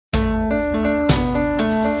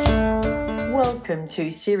welcome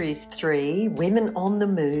to Series 3, Women on the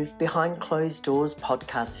Move Behind Closed Doors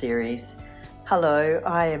podcast series. Hello,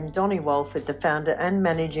 I am Donnie Walford, the founder and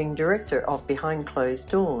managing director of Behind Closed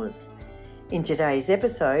Doors. In today's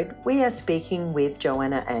episode, we are speaking with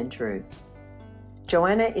Joanna Andrew.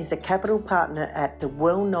 Joanna is a capital partner at the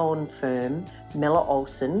well-known firm Mellor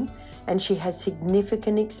Olsen, and she has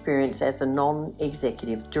significant experience as a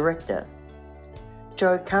non-executive director.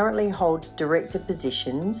 Jo currently holds director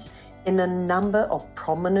positions in a number of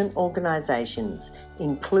prominent organisations,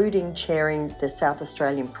 including chairing the South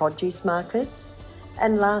Australian produce markets,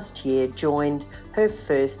 and last year joined her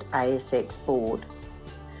first ASX board.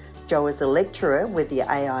 Jo is a lecturer with the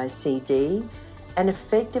AICD and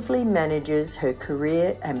effectively manages her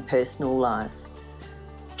career and personal life.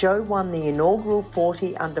 Jo won the inaugural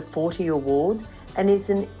 40 Under 40 award and is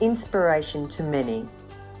an inspiration to many,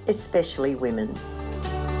 especially women.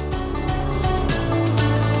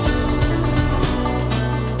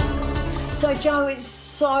 So Jo, it's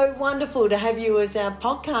so wonderful to have you as our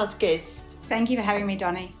podcast guest. Thank you for having me,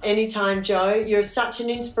 Donnie. Anytime, Jo. You're such an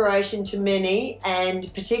inspiration to many,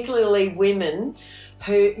 and particularly women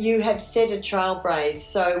who you have set a trailblaze.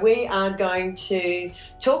 So we are going to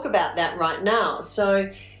talk about that right now.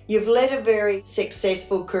 So you've led a very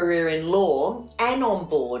successful career in law and on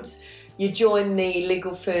boards. You joined the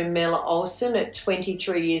legal firm Mellor Olsen at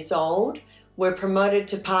 23 years old, were promoted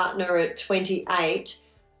to partner at 28,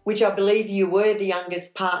 which I believe you were the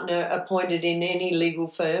youngest partner appointed in any legal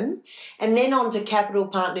firm, and then on to capital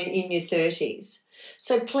partner in your 30s.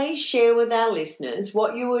 So please share with our listeners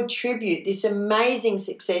what you attribute this amazing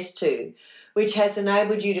success to, which has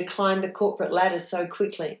enabled you to climb the corporate ladder so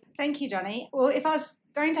quickly. Thank you, Donnie. Well, if I was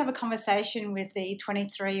going to have a conversation with the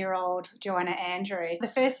 23-year-old Joanna Andrew, the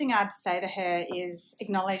first thing I'd say to her is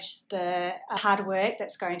acknowledge the hard work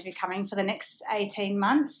that's going to be coming for the next 18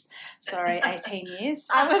 months. 18 years.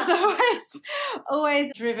 I was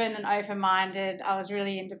always driven and open-minded. I was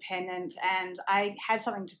really independent and I had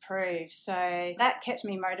something to prove. So that kept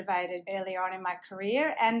me motivated early on in my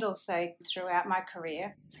career and also throughout my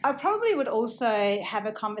career. I probably would also have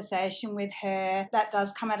a conversation with her that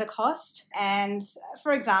does come at a cost. And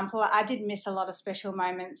for example, I did miss a lot of special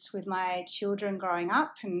moments with my children growing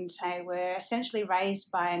up, and they were essentially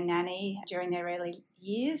raised by a nanny during their early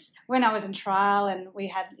years. When I was in trial and we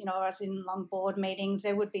had, I was in long board meetings,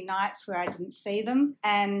 there would be nights where I didn't see them.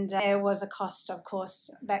 And there was a cost, of course,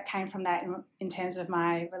 that came from that in terms of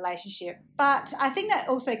my relationship. But I think that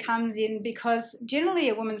also comes in because generally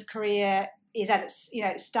a woman's career is at its,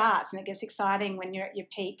 it starts and it gets exciting when you're at your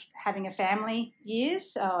peak having a family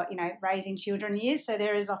years or, raising children years. So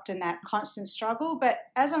there is often that constant struggle. But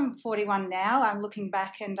as I'm 41 now, I'm looking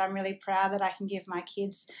back and I'm really proud that I can give my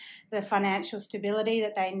kids the financial stability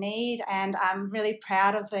that they need. And I'm really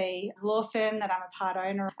proud of the law firm that I'm a part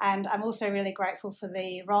owner of. And I'm also really grateful for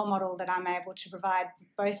the role model that I'm able to provide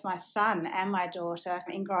both my son and my daughter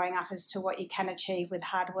in growing up as to what you can achieve with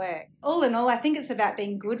hard work. All in all, I think it's about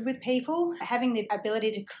being good with people, having the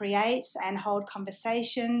ability to create and hold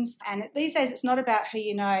conversations. And these days it's not about who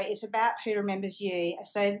you know, it's about who remembers you.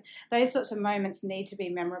 So those sorts of moments need to be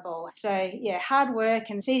memorable. So yeah, hard work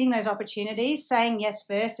and seizing those opportunities, saying yes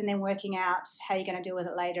first and then working out how you're going to deal with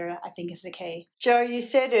it later, I think is the key. Jo, you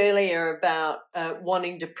said earlier about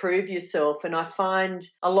wanting to prove yourself, and I find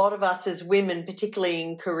a lot of us as women, particularly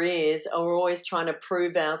in careers, are always trying to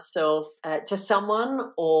prove ourselves to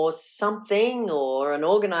someone or something or an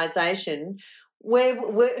organisation.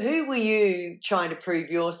 Who were you trying to prove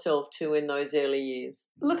yourself to in those early years?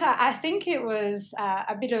 Look, I think it was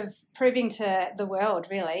a bit of proving to the world,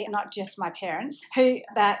 really, not just my parents,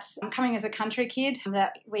 that I'm coming as a country kid,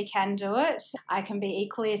 that we can do it. I can be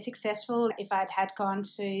equally as successful if had gone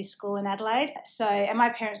to school in Adelaide. And my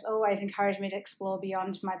parents always encouraged me to explore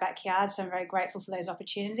beyond my backyard, so I'm very grateful for those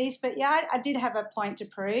opportunities. But yeah, I did have a point to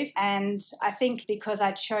prove, and I think because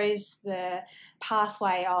I chose the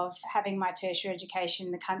pathway of having my tertiary education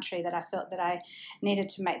in the country that I felt that I needed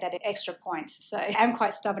to make that extra point. So I'm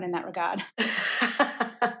quite stubborn in that regard.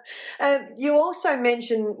 You also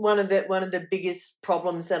mentioned one of the biggest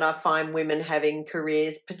problems that I find women have in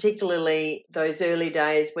careers, particularly those early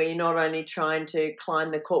days where you're not only trying to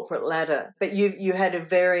climb the corporate ladder, but you had a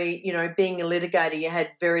very, being a litigator, you had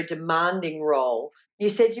a very demanding role. You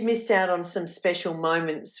said you missed out on some special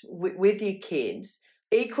moments with your kids.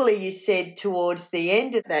 Equally, you said towards the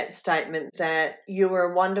end of that statement that you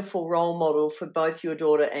were a wonderful role model for both your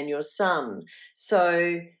daughter and your son.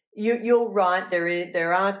 So you're right,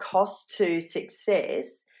 there are costs to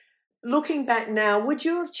success, Looking back now, would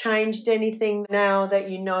you have changed anything now that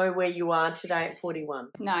you know where you are today at 41?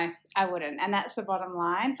 No, I wouldn't. And that's the bottom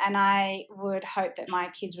line. And I would hope that my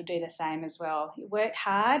kids would do the same as well. Work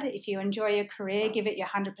hard. If you enjoy your career, give it your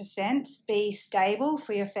 100%. Be stable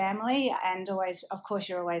for your family and always, of course,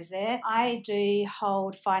 you're always there. I do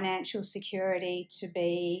hold financial security to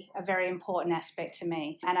be a very important aspect to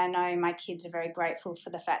me. And I know my kids are very grateful for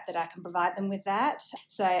the fact that I can provide them with that.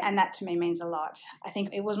 So, and that to me means a lot. I think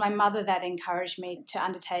it was my mother that encouraged me to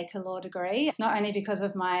undertake a law degree, not only because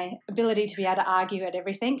of my ability to be able to argue at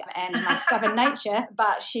everything and my stubborn nature,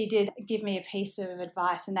 but she did give me a piece of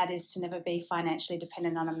advice, and that is to never be financially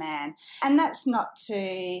dependent on a man. And that's not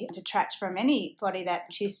to detract from anybody that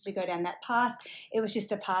chooses to go down that path. It was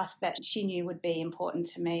just a path that she knew would be important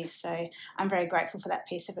to me. So I'm very grateful for that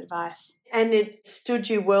piece of advice. And it stood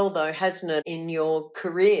you well, though, hasn't it, in your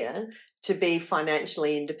career to be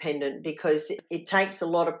financially independent, because it takes a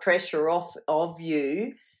lot of pressure off of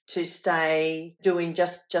you to stay doing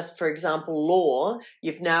just for example, law.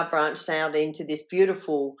 You've now branched out into this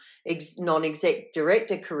beautiful non-exec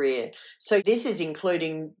director career. So this is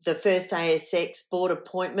including the first ASX board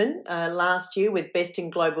appointment last year with Best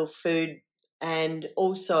in Global Food, and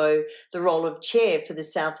also the role of chair for the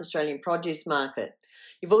South Australian produce market.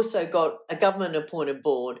 You've also got a government-appointed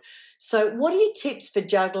board. So what are your tips for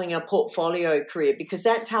juggling a portfolio career? Because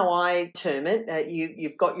that's how I term it.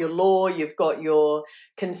 You've got your law, you've got your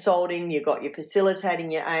consulting, you've got your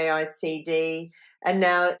facilitating, your AICD, and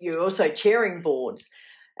now you're also chairing boards.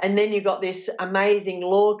 And then you've got this amazing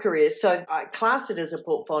law career. So I class it as a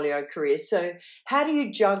portfolio career. So how do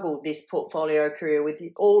you juggle this portfolio career with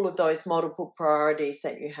all of those multiple priorities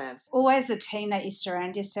that you have? Always the team that you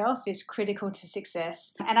surround yourself is critical to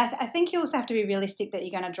success. And I think you also have to be realistic that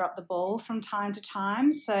you're going to drop the ball from time to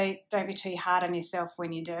time. So don't be too hard on yourself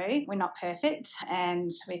when you do. We're not perfect and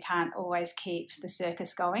we can't always keep the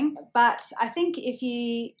circus going. But I think if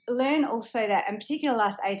you learn also that, in particular the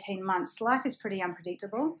last 18 months, life is pretty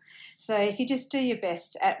unpredictable. So if you just do your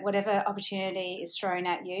best at whatever opportunity is thrown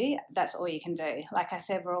at you, that's all you can do. Like I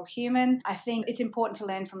said, we're all human. I think it's important to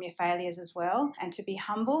learn from your failures as well and to be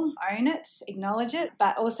humble, own it, acknowledge it,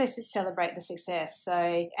 but also to celebrate the success. So,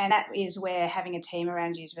 and that is where having a team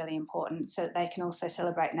around you is really important so that they can also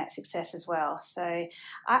celebrate in that success as well. So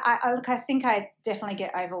I think I definitely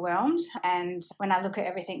get overwhelmed, and when I look at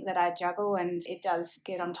everything that I juggle, and it does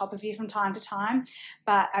get on top of you from time to time,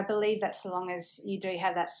 but I believe that so long as you do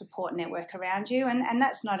have that support network around you, and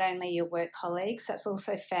that's not only your work colleagues, that's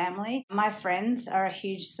also family. My friends are a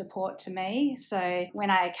huge support to me, so when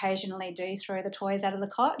I occasionally do throw the toys out of the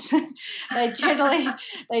cot,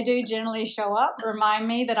 they do generally show up, remind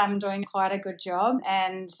me that I'm doing quite a good job,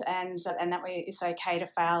 and that it's okay to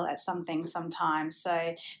fail at something sometimes.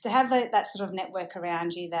 So to have that sort of network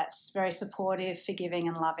around you that's very supportive, forgiving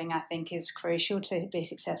and loving, I think is crucial to be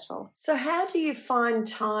successful. So how do you find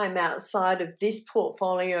time outside of this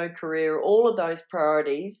portfolio career, all of those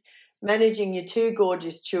priorities, managing your two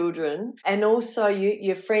gorgeous children and also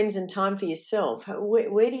your friends and time for yourself?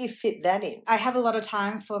 Where do you fit that in? I have a lot of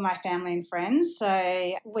time for my family and friends,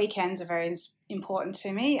 so weekends are very important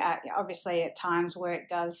to me. Obviously, at times work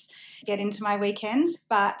does get into my weekends,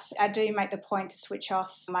 but I do make the point to switch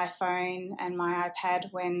off my phone and my iPad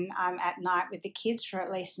when I'm at night with the kids for at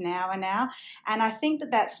least an hour now. And I think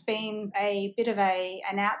that that's been a bit of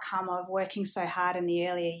an outcome of working so hard in the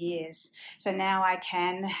earlier years. So now I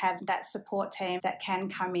can have that support team that can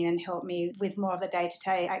come in and help me with more of the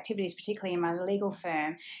day-to-day activities, particularly in my legal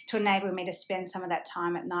firm, to enable me to spend some of that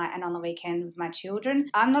time at night and on the weekend with my children.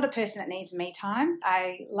 I'm not a person that needs me time.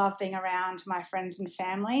 I love being around my friends and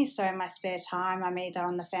family, so in my spare time I'm either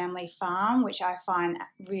on the family farm, which I find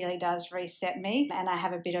really does reset me, and I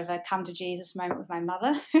have a bit of a come to Jesus moment with my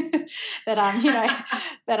mother that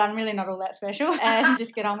I'm really not all that special and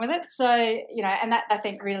just get on with it. So, and that I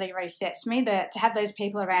think really resets me, that to have those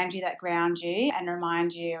people around you that ground you and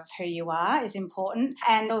remind you of who you are is important.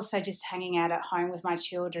 And also just hanging out at home with my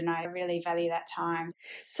children, I really value that time.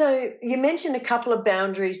 So you mentioned a couple of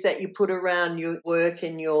boundaries that you put around your work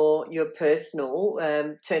and your personal,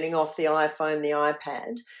 turning off the iPhone, the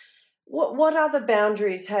iPad. What other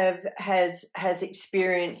boundaries has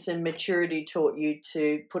experience and maturity taught you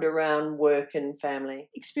to put around work and family?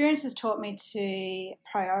 Experience has taught me to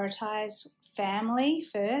prioritise family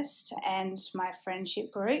first and my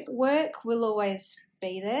friendship group. Work will always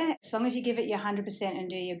be there. As long as you give it your 100% and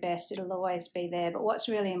do your best, it'll always be there. But what's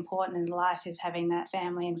really important in life is having that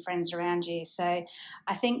family and friends around you. So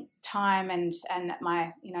I think time and at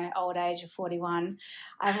my old age of 41,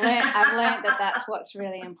 I've learned that that's what's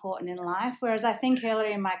really important in life. Whereas I think earlier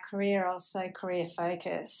in my career, I was so career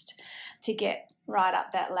focused to get right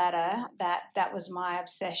up that ladder, that was my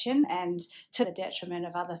obsession, and to the detriment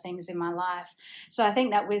of other things in my life. So I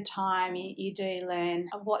think that with time you do learn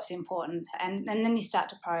what's important, and then you start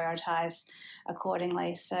to prioritise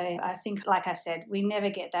accordingly. So I think, like I said, we never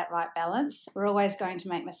get that right balance. We're always going to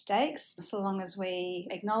make mistakes. So long as we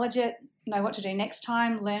acknowledge it, know what to do next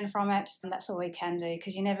time, learn from it, and that's all we can do,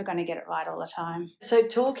 because you're never going to get it right all the time. So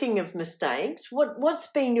talking of mistakes, what's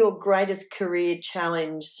been your greatest career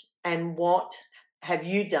challenge, and what have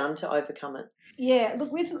you done to overcome it? Yeah,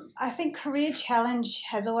 look, I think career challenge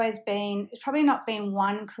has always been, it's probably not been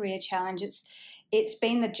one career challenge, it's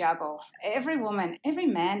been the juggle. Every woman, every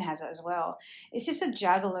man has it as well. It's just a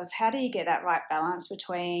juggle of how do you get that right balance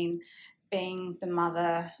between being the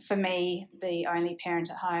mother, for me, the only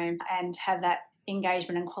parent at home, and have that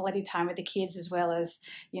engagement and quality time with the kids, as well as,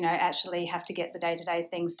 actually have to get the day-to-day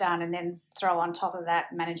things done, and then throw on top of that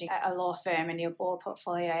managing a law firm and your board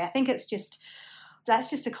portfolio. I think that's just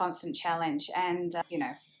a constant challenge, and,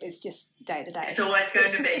 it's just day to day. It's always going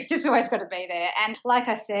to be. It's just always got to be there. And like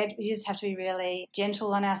I said, we just have to be really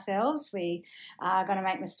gentle on ourselves. We are going to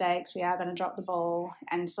make mistakes. We are going to drop the ball.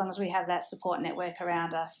 And as long as we have that support network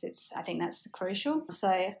around us, I think that's crucial. So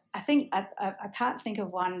I think I can't think of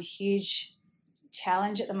one huge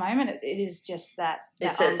challenge at the moment. It is just that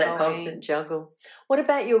it's that constant juggle. What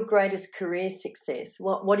about your greatest career success?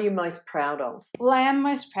 What are you most proud of? Well, I am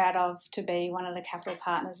most proud of to be one of the capital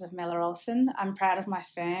partners of Miller Olson. I'm proud of my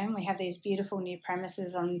firm. We have these beautiful new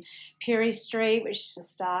premises on Puri Street, which the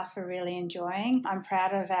staff are really enjoying. I'm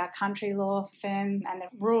proud of our country law firm and the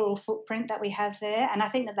rural footprint that we have there, and I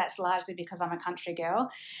think that that's largely because I'm a country girl.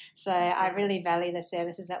 So I really value the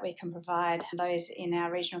services that we can provide those in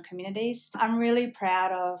our regional communities. I'm really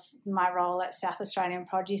proud of my role at South Australian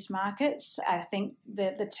Produce Markets. I think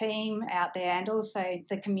the team out there and also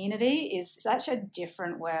the community is such a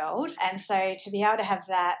different world, and so to be able to have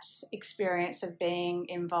that experience of being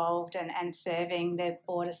involved and serving their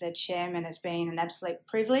board as their chairman has been an absolute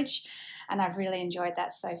privilege, and I've really enjoyed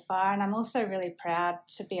that so far. And I'm also really proud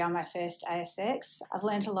to be on my first ASX. I've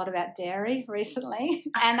learned a lot about dairy recently,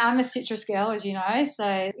 and I'm a citrus girl, as you know,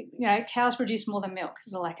 so cows produce more than milk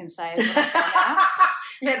is all I can say.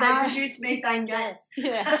 Yeah, they produce methane gas.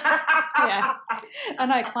 Yeah. I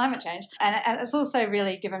know, climate change. And it's also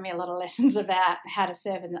really given me a lot of lessons about how to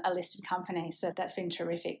serve in a listed company. So that's been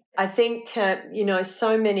terrific. I think,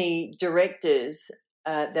 so many directors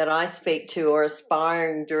that I speak to, or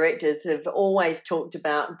aspiring directors, have always talked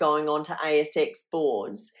about going on to ASX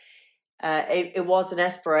boards. It was an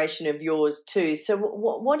aspiration of yours too. So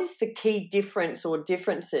what is the key difference or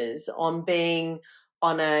differences on being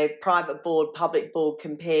on a private board, public board,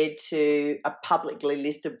 compared to a publicly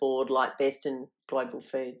listed board like Beston Global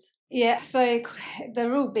Foods? Yeah, so the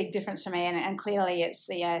real big difference for me, and clearly it's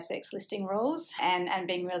the ASX listing rules and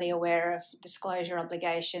being really aware of disclosure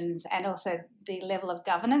obligations and also the level of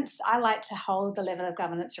governance. I like to hold the level of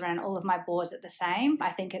governance around all of my boards at the same. I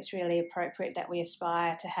think it's really appropriate that we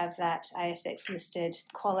aspire to have that ASX listed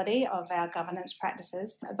quality of our governance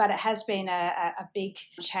practices. But it has been a big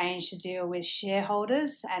change to deal with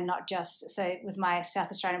shareholders, and not just, so with my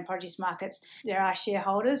South Australian Produce Markets, there are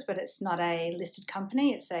shareholders, but it's not a listed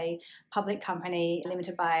company. It's a public company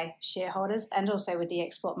limited by shareholders. And also with the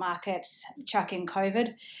export market, chuck in COVID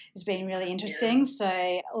has been really interesting. Yeah.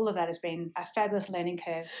 So all of that has been a fabulous learning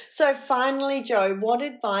curve. So finally, Jo, what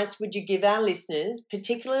advice would you give our listeners,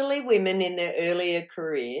 particularly women in their earlier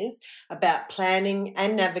careers, about planning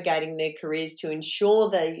and navigating their careers to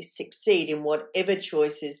ensure they succeed in whatever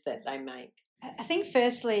choices that they make? I think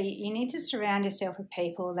firstly, you need to surround yourself with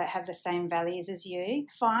people that have the same values as you.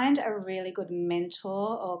 Find a really good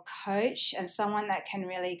mentor or coach, and someone that can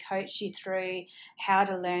really coach you through how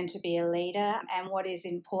to learn to be a leader and what is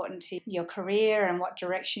important to your career and what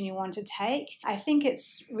direction you want to take. I think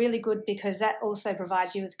it's really good because that also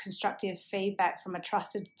provides you with constructive feedback from a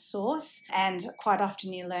trusted source, and quite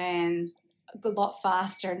often you learn a lot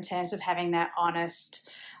faster in terms of having that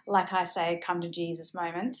honest like I say, come to Jesus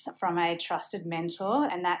moments from a trusted mentor,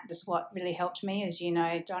 and that is what really helped me, as you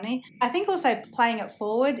know, Donnie. I think also playing it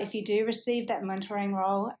forward, if you do receive that mentoring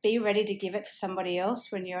role, be ready to give it to somebody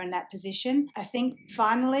else when you're in that position. I think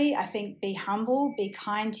finally, be humble, be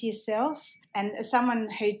kind to yourself. And as someone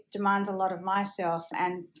who demands a lot of myself,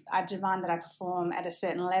 and I demand that I perform at a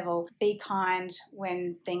certain level, be kind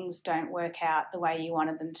when things don't work out the way you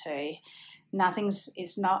wanted them to.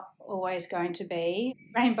 It's not always going to be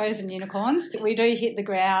rainbows and unicorns. We do hit the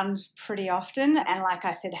ground pretty often, and like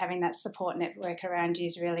I said, having that support network around you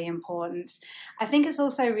is really important. I think it's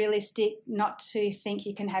also realistic not to think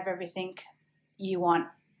you can have everything you want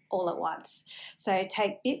all at once. So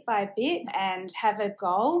take bit by bit and have a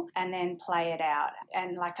goal and then play it out.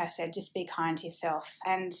 And like I said, just be kind to yourself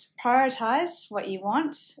and prioritise what you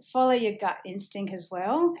want, follow your gut instinct as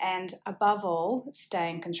well, and above all, stay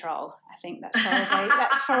in control. I think that's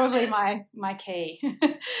probably my key.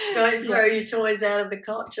 Don't throw your toys out of the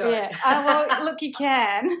cot, Joe. Yeah. Well, look, you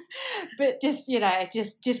can, but just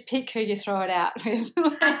pick who you throw it out with.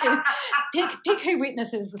 Pick who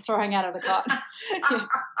witnesses the throwing out of the cot. Yeah.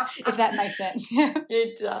 If that makes sense.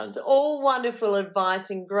 It does. All wonderful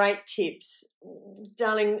advice and great tips.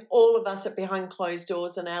 Darling, all of us at Behind Closed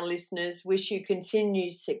Doors and our listeners wish you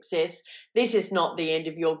continued success. This is not the end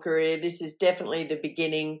of your career. This is definitely the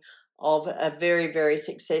beginning of a very, very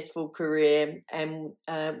successful career. And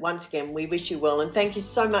once again, we wish you well. And thank you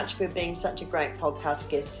so much for being such a great podcast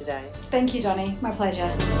guest today. Thank you, Donnie. My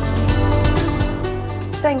pleasure.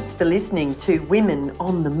 Thanks for listening to Women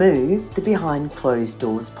on the Move, the Behind Closed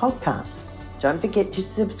Doors podcast. Don't forget to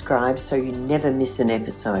subscribe so you never miss an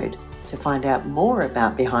episode. To find out more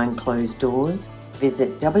about Behind Closed Doors,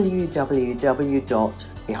 visit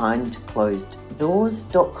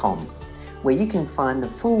www.behindcloseddoors.com, where you can find the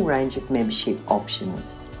full range of membership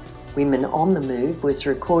options. Women on the Move was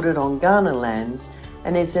recorded on Ghana lands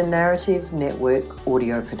and is a Narrative Network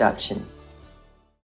audio production.